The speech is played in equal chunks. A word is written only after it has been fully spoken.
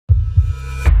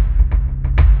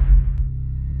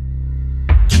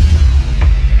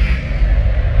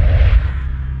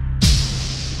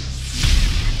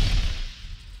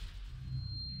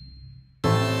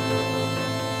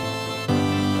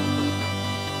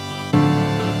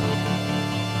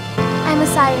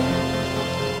Siren.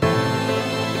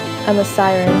 I'm a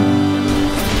siren.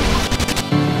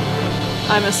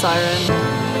 I'm a siren.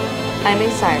 I'm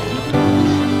a siren.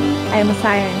 I am a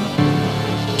siren.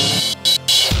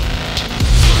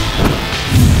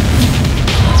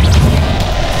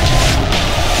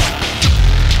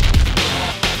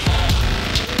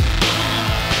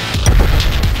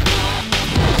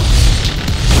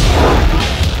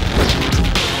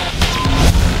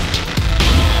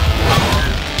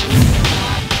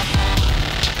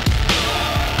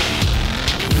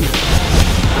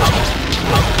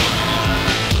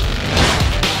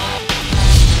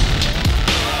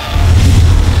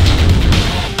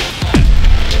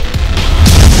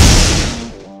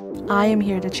 I am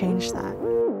here to change that.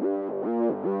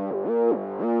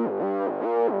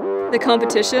 The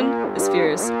competition is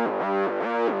fierce.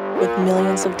 With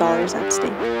millions of dollars at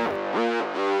stake.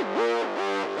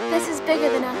 This is bigger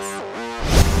than us.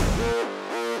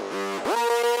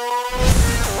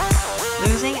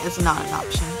 Losing is not an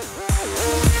option.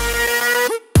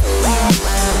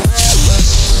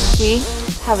 We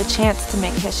have a chance to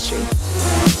make history.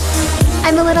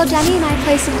 I'm a little Jenny and I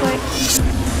play support.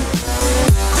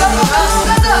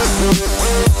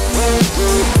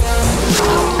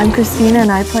 I'm Christina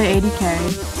and I play AD carry.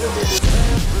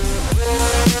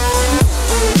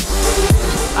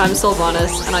 I'm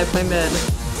Sylvanas and I play mid.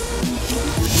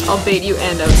 I'll bait you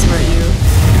and outsmart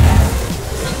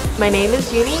you. My name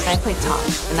is Uni and I play top,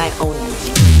 and I own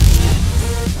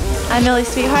it. I'm Millie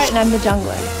Sweetheart and I'm the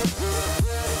jungler.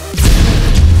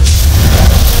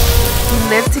 We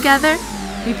live together,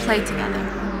 we play together.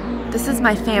 This is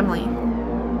my family.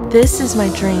 This is my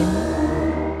dream.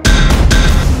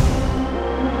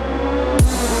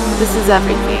 This is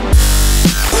everything.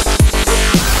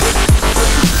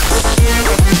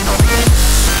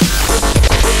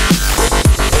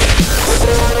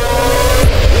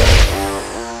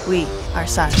 We are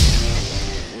Siren.